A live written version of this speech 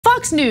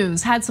Fox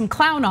News had some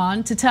clown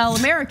on to tell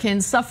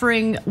Americans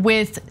suffering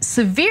with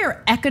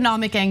severe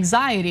economic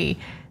anxiety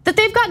that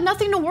they've got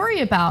nothing to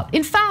worry about.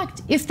 In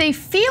fact, if they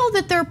feel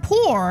that they're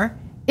poor,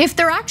 if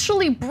they're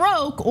actually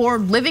broke or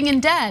living in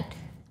debt,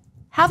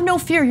 have no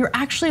fear, you're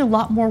actually a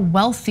lot more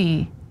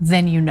wealthy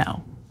than you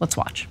know. Let's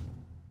watch.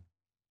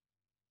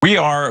 We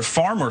are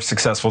far more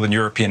successful than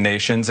European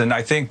nations, and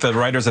I think the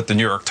writers at the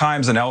New York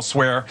Times and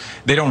elsewhere,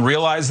 they don't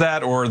realize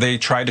that, or they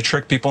try to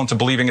trick people into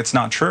believing it's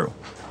not true.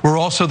 We're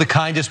also the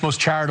kindest, most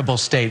charitable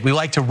state. We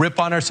like to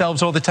rip on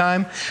ourselves all the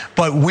time,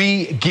 but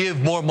we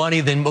give more money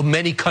than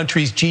many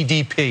countries'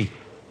 GDP.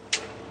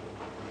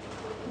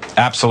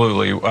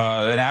 Absolutely.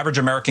 An average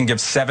American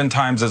gives 7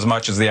 times as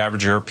much as the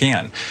average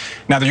European.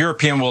 Now, the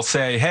European will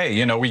say,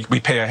 hey, we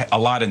pay a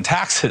lot in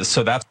taxes,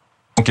 so that's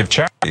don't give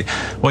charity.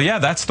 Well, yeah,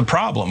 that's the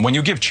problem. When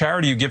you give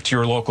charity, you give to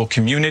your local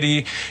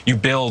community. You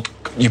build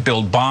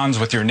bonds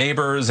with your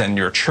neighbors and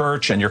your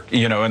church and your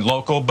and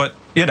local. But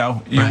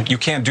you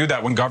can't do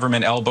that when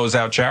government elbows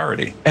out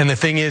charity. And the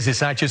thing is,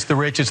 it's not just the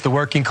rich; it's the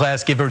working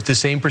class. Give it the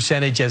same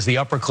percentage as the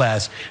upper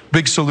class.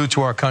 Big salute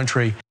to our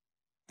country.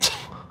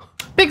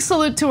 Big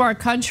salute to our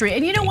country.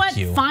 And you know what?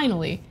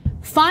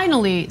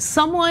 Finally,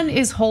 someone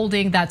is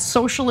holding that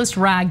socialist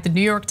rag, the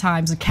New York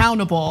Times,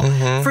 accountable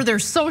for their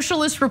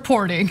socialist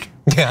reporting.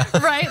 Yeah.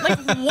 Right? Like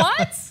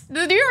what?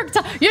 The New York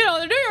Times,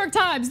 the New York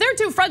Times, they're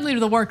too friendly to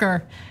the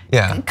worker.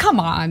 Yeah. Come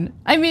on.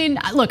 I mean,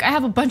 look, I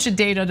have a bunch of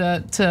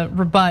data to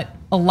rebut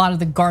a lot of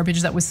the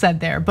garbage that was said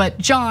there, but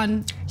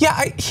John.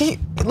 Yeah,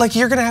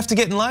 you're gonna have to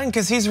get in line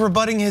because he's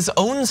rebutting his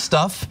own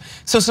stuff.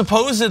 So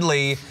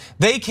supposedly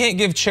they can't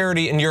give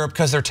charity in Europe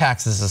because their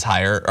taxes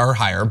are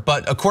higher,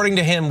 but according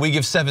to him, we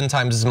give 7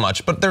 times as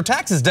much. But their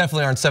taxes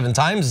definitely aren't 7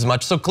 times as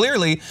much. So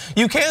clearly,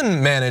 you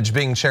can manage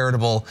being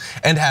charitable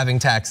and having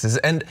taxes.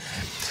 And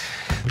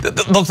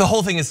look, the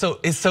whole thing is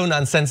so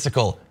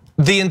nonsensical.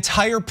 The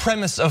entire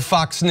premise of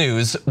Fox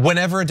News,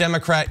 whenever a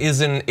Democrat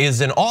is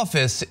in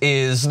office,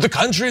 is the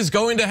country's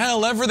going to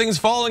hell, everything's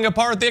falling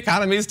apart, the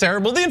economy is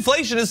terrible, the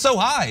inflation is so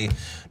high.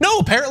 No,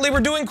 apparently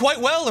we're doing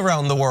quite well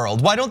around the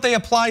world. Why don't they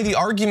apply the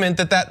argument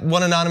that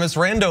one anonymous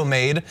rando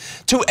made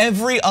to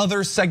every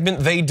other segment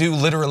they do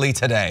literally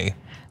today?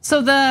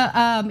 So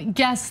the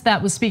guest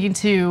that was speaking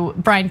to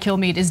Brian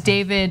Kilmeade is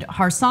David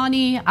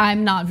Harsanyi.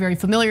 I'm not very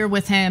familiar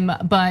with him,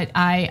 but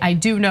I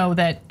do know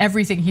that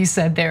everything he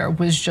said there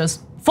was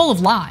just full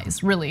of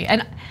lies, really.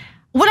 And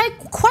what I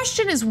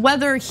question is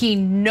whether he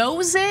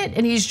knows it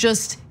and he's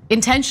just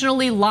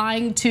intentionally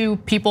lying to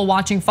people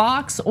watching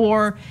Fox,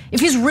 or if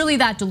he's really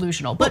that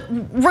delusional. But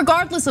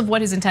regardless of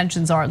what his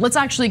intentions are, let's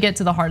actually get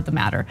to the heart of the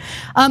matter.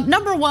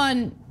 Number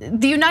one,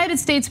 the United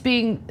States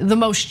being the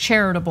most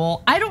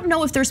charitable, I don't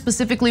know if they're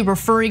specifically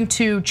referring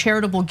to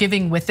charitable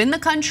giving within the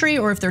country,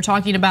 or if they're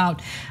talking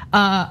about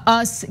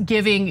us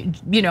giving,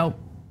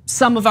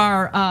 some of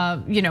our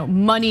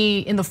money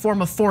in the form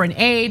of foreign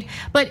aid,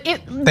 but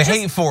they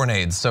hate foreign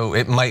aid, so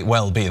it might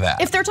well be that.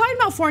 If they're talking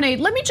about foreign aid,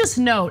 let me just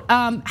note,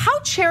 how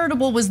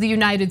charitable was the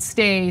United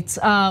States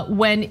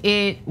when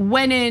it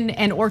went in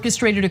and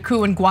orchestrated a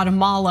coup in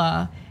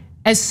Guatemala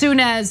as soon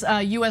as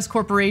US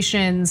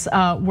corporations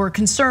were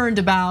concerned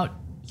about,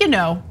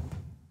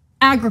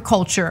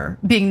 agriculture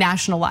being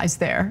nationalized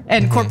there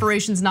and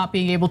corporations not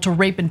being able to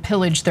rape and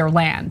pillage their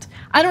land?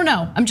 I don't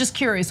know, I'm just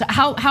curious,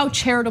 how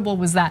charitable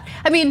was that?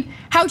 I mean,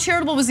 how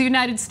charitable was the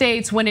United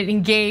States when it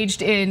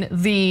engaged in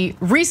the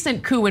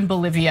recent coup in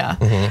Bolivia?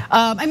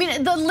 I mean,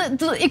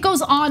 it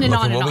goes on and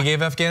on and on. What we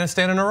gave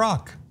Afghanistan and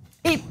Iraq.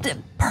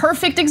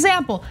 Perfect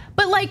example,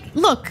 but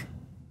look,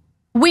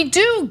 we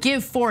do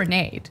give foreign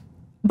aid.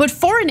 But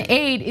foreign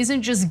aid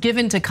isn't just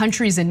given to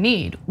countries in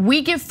need.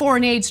 We give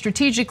foreign aid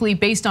strategically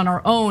based on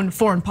our own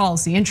foreign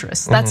policy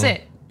interests. That's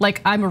it.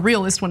 I'm a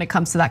realist when it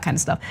comes to that kind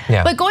of stuff.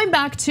 Yeah. But going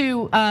back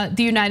to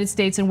the United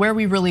States and where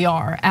we really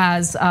are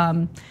as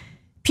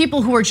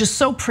people who are just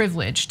so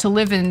privileged to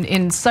live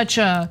in such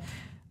a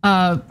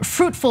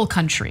fruitful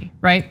country,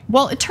 right?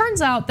 Well, it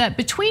turns out that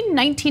between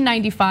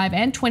 1995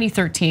 and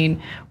 2013,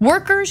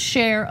 workers'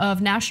 share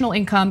of national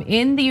income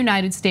in the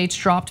United States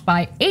dropped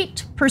by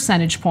 8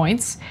 percentage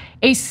points,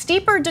 a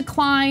steeper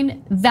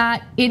decline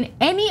that in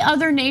any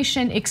other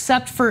nation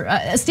except for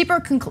a steeper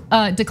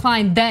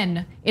decline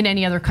than in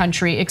any other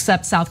country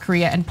except South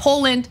Korea and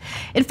Poland.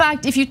 In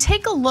fact, if you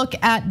take a look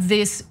at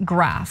this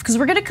graph, because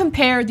we're gonna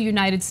compare the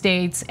United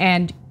States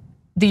and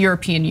the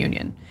European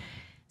Union.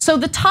 So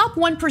the top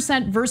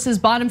 1% versus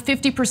bottom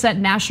 50%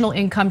 national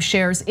income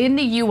shares in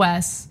the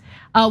US.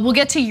 We'll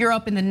get to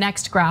Europe in the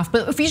next graph,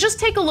 but if you just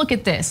take a look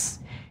at this,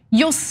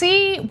 you'll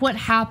see what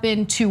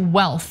happened to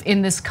wealth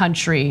in this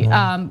country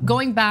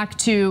going back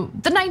to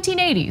the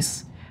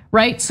 1980s,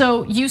 right?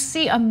 So you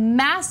see a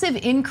massive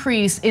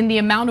increase in the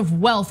amount of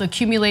wealth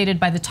accumulated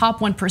by the top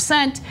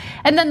 1%,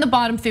 and then the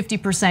bottom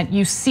 50%,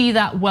 you see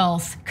that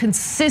wealth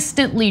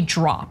consistently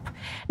drop.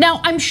 Now,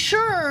 I'm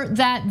sure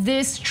that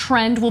this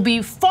trend will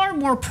be far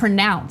more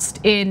pronounced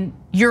in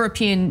the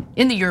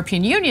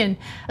European Union,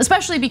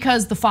 especially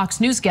because the Fox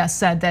News guest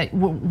said that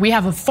we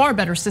have a far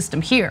better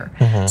system here.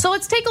 So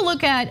let's take a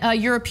look at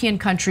European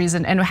countries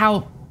and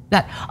how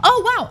that.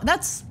 Oh wow,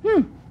 that's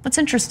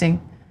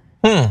interesting.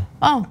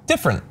 Oh,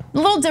 different. A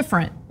little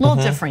different,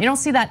 different. You don't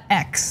see that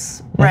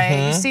X,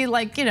 right? You see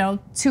like,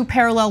 two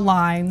parallel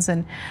lines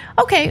and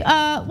okay,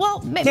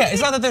 well, maybe. Yeah,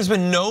 it's not that there's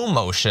been no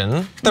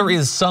motion. There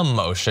is some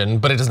motion,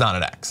 but it is not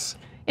an X.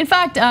 In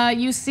fact,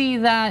 you see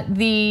that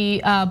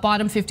the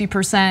bottom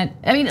 50%,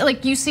 I mean,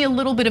 like you see a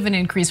little bit of an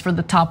increase for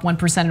the top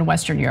 1% in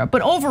Western Europe.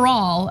 But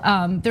overall,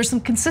 there's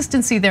some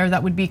consistency there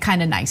that would be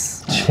kind of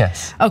nice.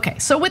 Yes. Okay,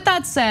 so with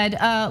that said,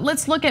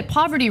 let's look at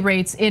poverty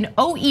rates in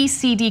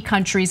OECD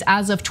countries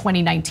as of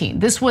 2019.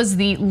 This was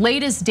the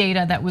latest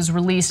data that was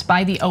released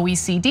by the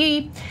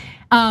OECD,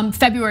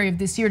 February of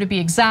this year to be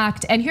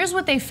exact. And here's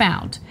what they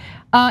found.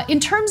 In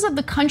terms of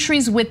the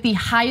countries with the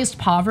highest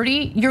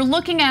poverty, you're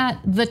looking at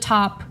the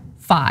top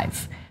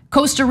 5.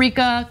 Costa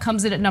Rica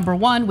comes in at number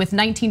 1 with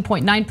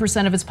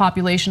 19.9% of its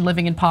population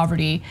living in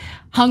poverty.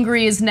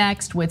 Hungary is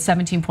next with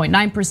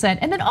 17.9%.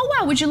 And then, oh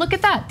wow, would you look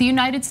at that? The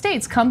United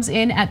States comes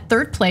in at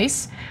 3rd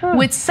place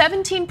with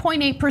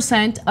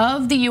 17.8%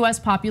 of the US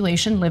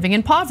population living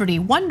in poverty.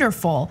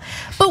 Wonderful.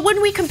 But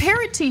when we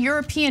compare it to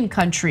European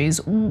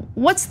countries,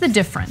 what's the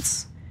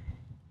difference?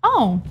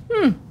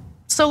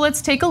 So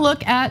let's take a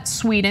look at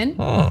Sweden,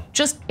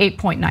 just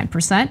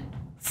 8.9%.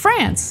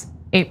 France,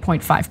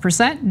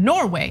 8.5%,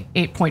 Norway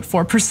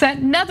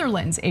 8.4%,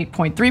 Netherlands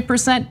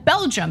 8.3%,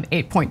 Belgium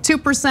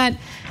 8.2%.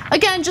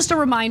 Again, just a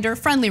reminder,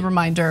 friendly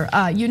reminder,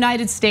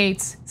 United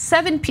States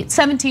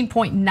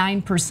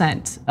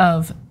 17.9%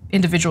 of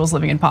individuals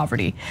living in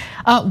poverty.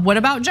 What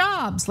about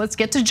jobs? Let's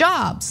get to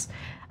jobs.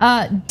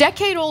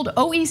 Decade-old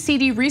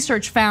OECD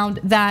research found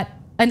that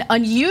an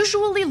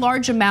unusually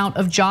large amount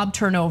of job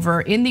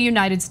turnover in the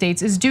United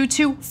States is due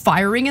to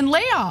firing and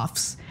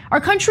layoffs. Our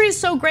country is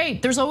so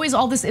great. There's always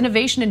all this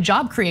innovation and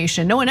job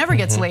creation. No one ever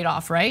gets laid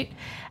off, right?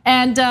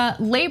 And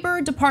Labor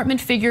Department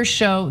figures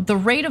show the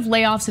rate of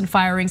layoffs and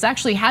firings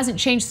actually hasn't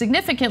changed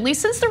significantly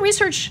since the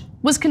research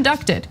was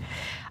conducted.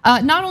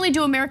 Not only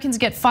do Americans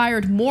get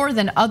fired more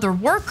than other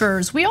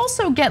workers, we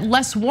also get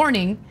less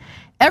warning.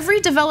 Every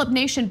developed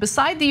nation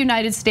beside the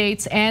United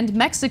States and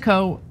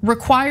Mexico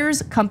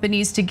requires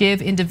companies to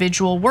give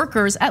individual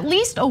workers at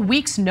least a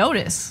week's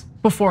notice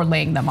before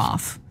laying them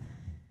off.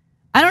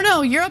 I don't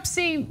know, Europe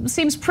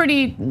seems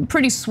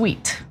pretty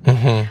sweet.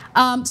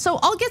 So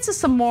I'll get to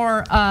some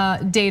more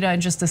data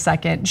in just a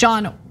second.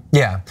 John.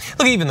 Yeah,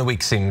 look, even the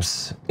week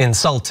seems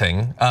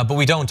insulting, but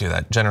we don't do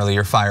that. Generally,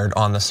 you're fired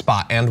on the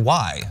spot. And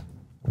why?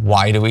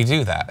 Why do we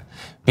do that?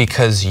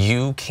 Because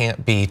you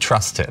can't be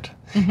trusted.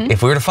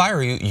 If we were to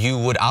fire you, you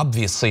would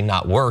obviously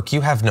not work. You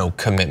have no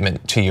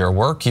commitment to your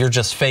work. You're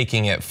just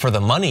faking it for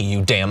the money,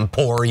 you damn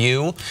poor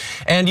you.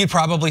 And you'd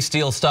probably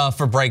steal stuff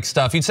or break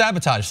stuff. You'd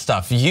sabotage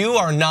stuff. You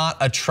are not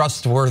a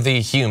trustworthy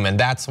human.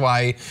 That's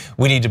why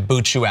we need to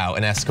boot you out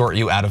and escort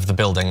you out of the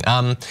building.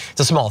 It's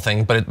a small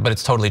thing, but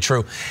it's totally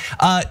true.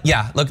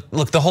 Yeah,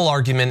 look, the whole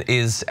argument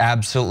is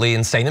absolutely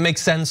insane. It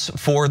makes sense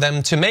for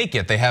them to make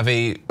it. They have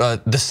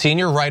the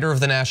senior writer of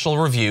the National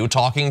Review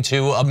talking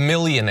to a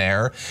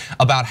millionaire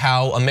about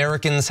how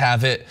Americans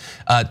have it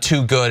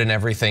too good and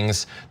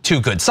everything's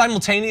too good.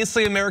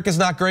 Simultaneously, America's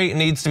not great and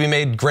needs to be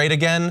made great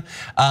again.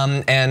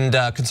 And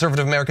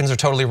conservative Americans are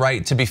totally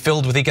right to be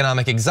filled with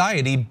economic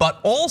anxiety,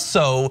 but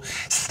also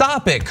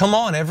stop it. Come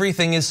on,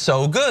 everything is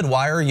so good.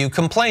 Why are you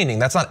complaining?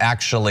 That's not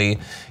actually,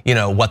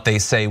 what they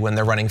say when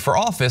they're running for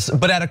office,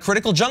 but at a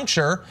critical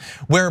juncture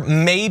where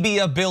maybe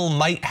a bill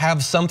might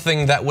have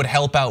something that would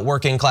help out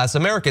working class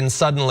Americans,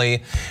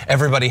 suddenly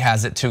everybody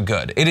has it too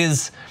good. It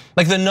is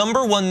like the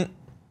number one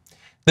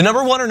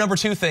or number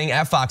 2 thing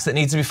at Fox that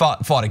needs to be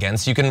fought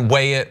against. You can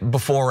weigh it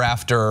before or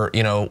after,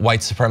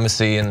 white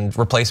supremacy and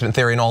replacement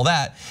theory and all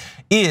that,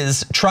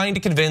 is trying to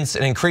convince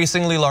an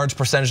increasingly large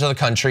percentage of the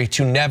country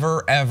to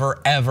never, ever,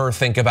 ever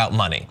think about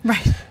money.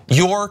 Right.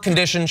 Your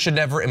condition should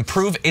never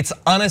improve. It's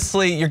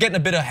honestly, you're getting a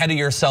bit ahead of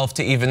yourself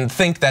to even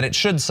think that it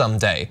should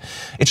someday.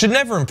 It should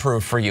never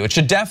improve for you. It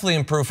should definitely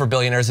improve for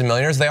billionaires and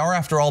millionaires. They are,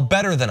 after all,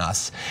 better than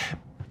us.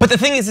 But the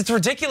thing is, it's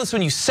ridiculous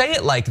when you say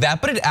it like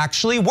that, but it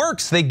actually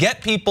works. They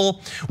get people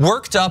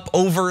worked up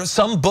over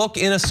some book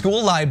in a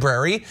school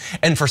library,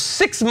 and for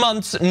 6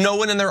 months, no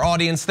one in their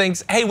audience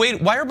thinks, hey,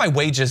 wait, why are my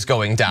wages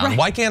going down? Right.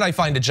 Why can't I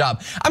find a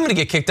job? I'm gonna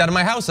get kicked out of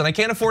my house and I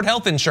can't afford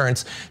health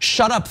insurance.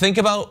 Shut up, think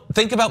about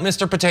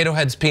Mr. Potato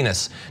Head's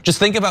penis. Just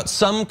think about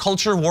some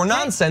culture war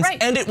nonsense,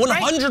 and it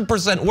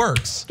 100%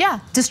 works. Yeah,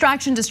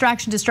 distraction,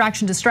 distraction,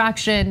 distraction,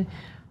 distraction.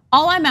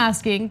 All I'm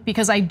asking,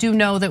 because I do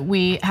know that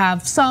we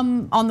have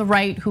some on the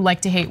right who like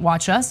to hate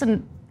watch us,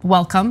 and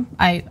welcome,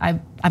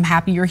 I'm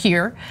happy you're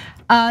here.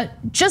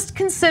 Just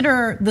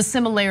consider the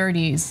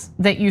similarities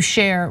that you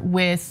share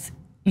with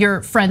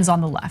your friends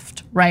on the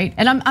left, right?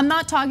 And I'm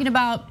not talking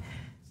about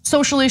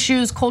social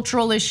issues,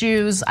 cultural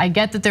issues. I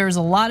get that there's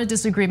a lot of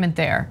disagreement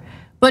there.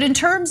 But in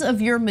terms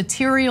of your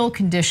material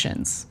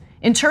conditions,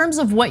 in terms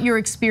of what you're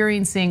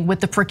experiencing with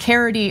the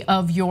precarity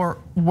of your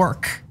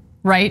work,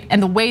 right?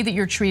 And the way that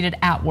you're treated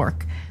at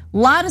work. A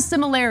lot of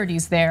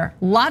similarities there,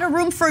 a lot of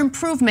room for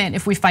improvement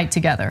if we fight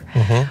together.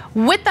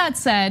 With that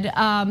said,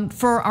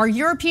 for our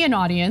European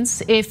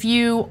audience, if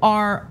you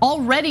are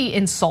already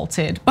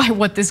insulted by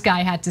what this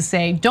guy had to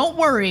say, don't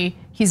worry,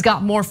 he's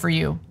got more for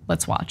you.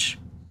 Let's watch.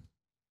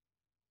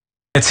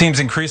 It seems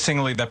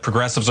increasingly that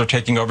progressives are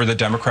taking over the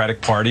Democratic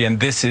Party, and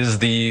this is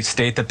the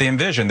state that they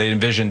envision. They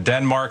envision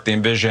Denmark, they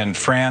envision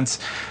France.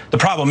 The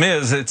problem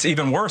is it's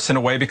even worse in a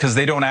way because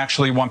they don't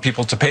actually want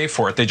people to pay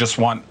for it. They just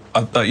want,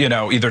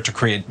 either to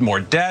create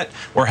more debt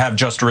or have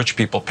just rich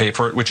people pay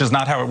for it, which is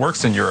not how it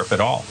works in Europe at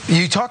all.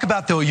 You talk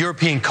about the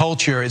European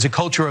culture as a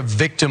culture of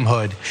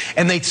victimhood,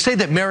 and they say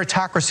that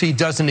meritocracy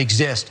doesn't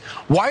exist.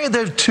 Why are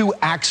the two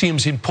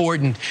axioms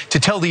important to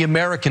tell the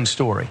American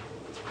story?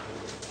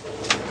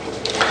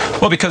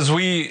 Well, because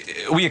we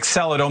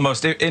excel at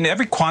almost in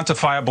every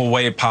quantifiable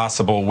way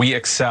possible. We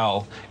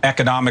excel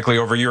economically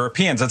over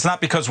Europeans. It's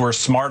not because we're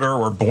smarter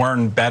or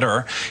born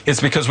better.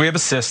 It's because we have a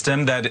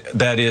system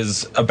that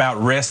is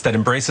about risk, that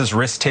embraces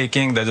risk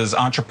taking, that is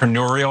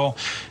entrepreneurial,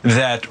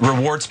 that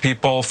rewards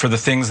people for the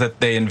things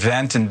that they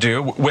invent and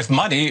do with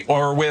money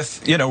or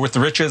with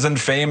riches and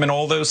fame and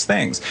all those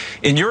things.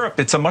 In Europe,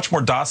 it's a much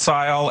more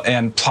docile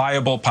and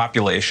pliable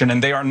population,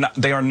 and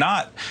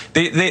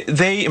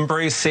they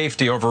embrace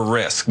safety over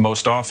risk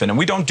most often, and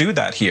we don't do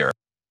that here.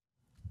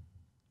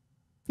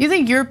 You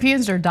think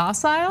Europeans are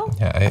docile?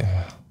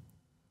 Yeah.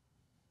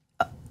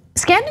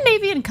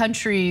 Scandinavian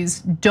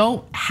countries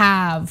don't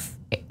have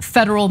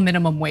federal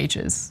minimum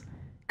wages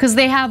because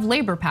they have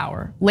labor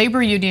power.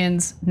 Labor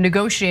unions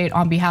negotiate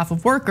on behalf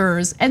of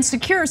workers and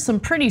secure some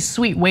pretty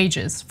sweet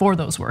wages for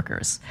those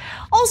workers.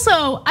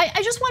 Also,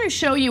 I just want to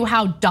show you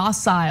how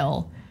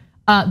docile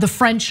the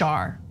French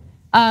are.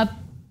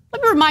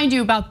 Let me remind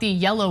you about the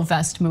yellow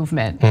vest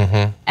movement.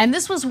 And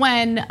this was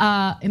when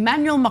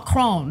Emmanuel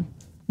Macron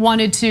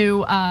wanted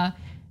to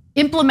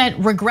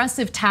implement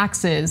regressive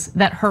taxes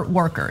that hurt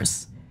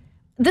workers.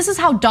 This is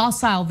how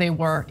docile they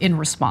were in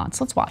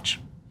response. Let's watch.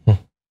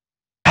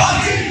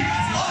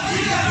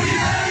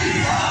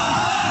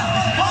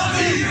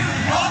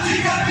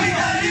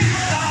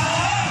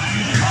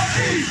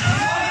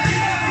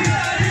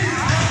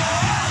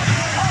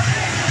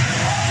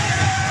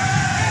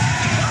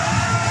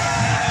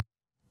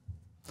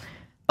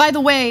 By the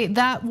way,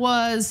 that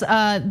was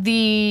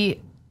the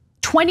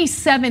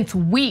 27th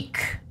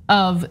week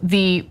of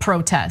the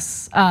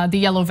protests, the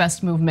Yellow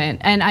Vest movement.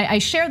 And I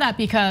share that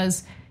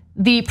because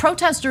the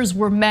protesters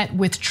were met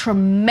with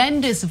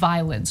tremendous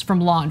violence from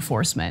law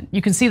enforcement.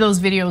 You can see those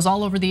videos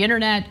all over the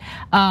internet,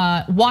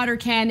 water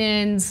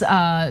cannons.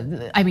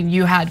 I mean,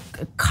 you had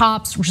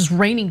cops just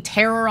raining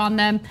terror on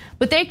them,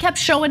 but they kept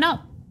showing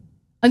up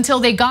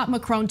until they got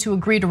Macron to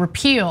agree to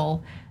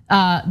repeal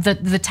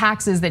the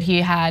taxes that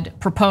he had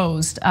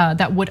proposed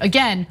that would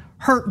again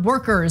hurt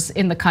workers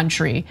in the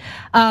country.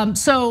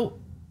 So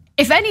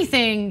if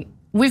anything,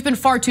 we've been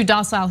far too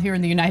docile here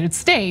in the United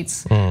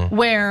States,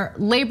 where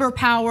labor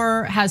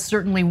power has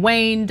certainly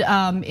waned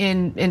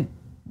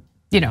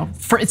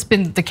it's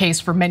been the case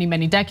for many,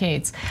 many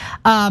decades.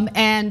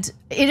 And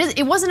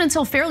it wasn't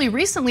until fairly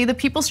recently that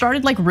people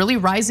started like really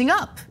rising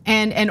up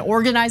and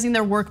organizing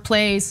their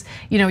workplace.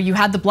 You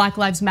had the Black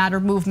Lives Matter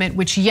movement,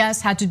 which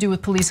yes, had to do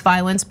with police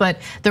violence, but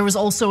there was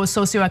also a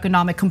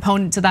socioeconomic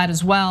component to that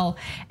as well.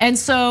 And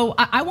so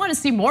I want to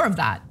see more of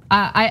that.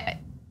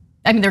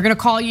 I mean, they're gonna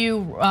call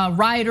you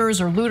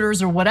rioters or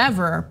looters or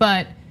whatever,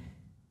 but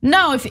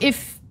no,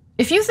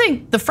 if you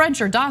think the French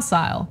are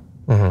docile,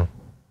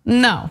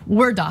 no,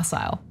 we're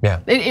docile. Yeah.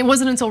 It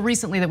wasn't until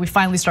recently that we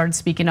finally started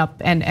speaking up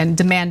and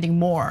demanding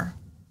more.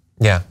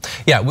 Yeah.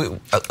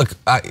 Look,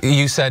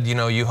 you said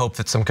you hope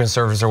that some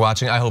conservatives are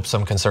watching. I hope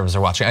some conservatives are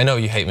watching. I know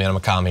you hate me and I'm a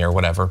commie or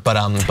whatever, but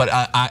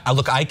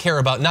look, I care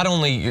about not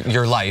only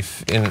your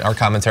life in our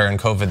commentary on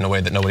COVID in a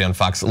way that nobody on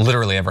Fox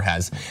literally ever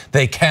has.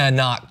 They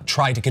cannot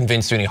try to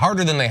convince you any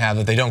harder than they have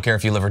that they don't care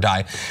if you live or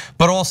die.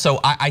 But also,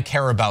 I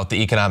care about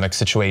the economic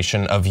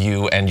situation of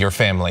you and your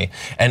family.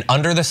 And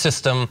under the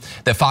system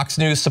that Fox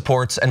News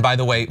supports, and by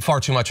the way, far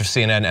too much of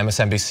CNN,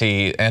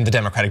 MSNBC, and the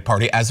Democratic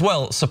Party as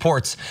well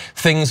supports,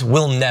 things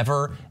will never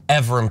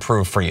ever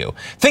improve for you.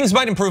 Things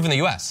might improve in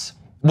the US.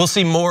 We'll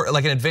see more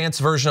like an advanced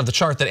version of the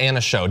chart that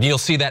Anna showed. You'll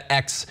see that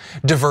X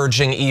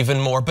diverging even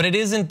more, but it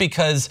isn't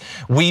because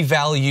we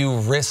value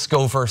risk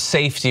over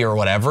safety or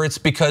whatever. It's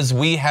because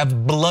we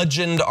have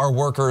bludgeoned our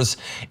workers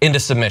into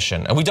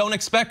submission, and we don't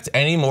expect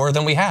any more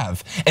than we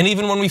have. And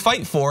even when we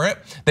fight for it,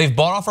 they've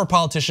bought off our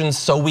politicians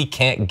so we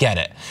can't get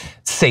it.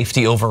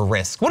 Safety over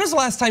risk. When was the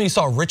last time you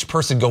saw a rich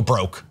person go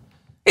broke?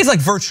 It's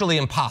like virtually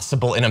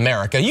impossible in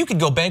America. You could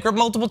go bankrupt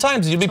multiple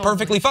times and you'd be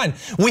perfectly fine.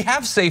 We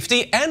have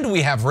safety and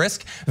we have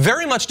risk,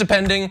 very much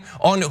depending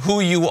on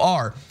who you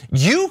are.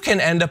 You can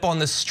end up on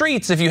the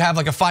streets if you have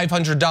like a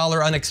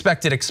 $500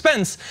 unexpected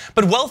expense,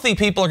 but wealthy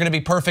people are gonna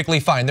be perfectly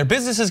fine. Their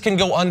businesses can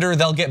go under,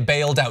 they'll get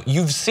bailed out.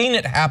 You've seen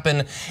it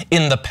happen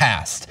in the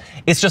past.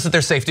 It's just that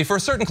there's safety for a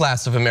certain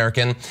class of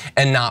American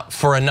and not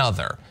for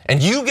another.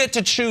 And you get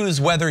to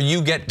choose whether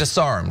you get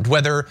disarmed,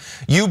 whether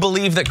you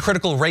believe that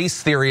critical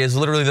race theory is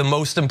literally the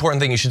most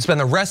important thing. You should spend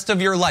the rest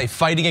of your life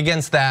fighting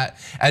against that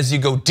as you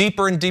go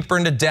deeper and deeper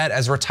into debt,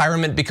 as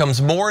retirement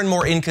becomes more and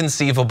more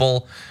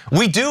inconceivable.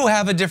 We do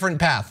have a different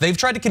path. They've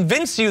tried to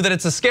convince you that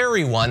it's a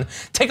scary one.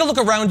 Take a look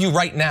around you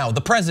right now.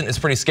 The present is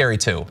pretty scary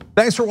too.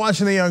 Thanks for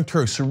watching The Young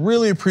Turks,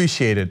 really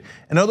appreciate it.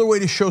 Another way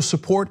to show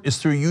support is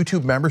through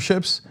YouTube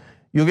memberships.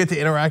 You'll get to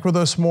interact with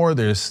us more.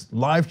 There's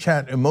live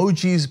chat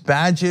emojis,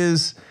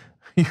 badges.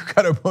 You've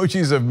got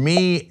emojis of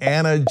me,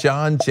 Anna,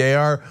 John,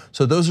 JR.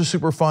 So those are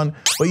super fun.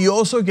 But you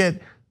also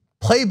get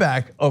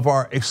playback of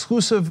our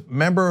exclusive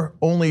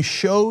member-only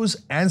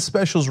shows and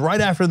specials right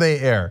after they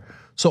air.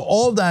 So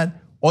all of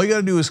that, all you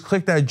gotta do is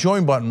click that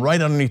join button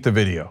right underneath the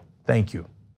video. Thank you.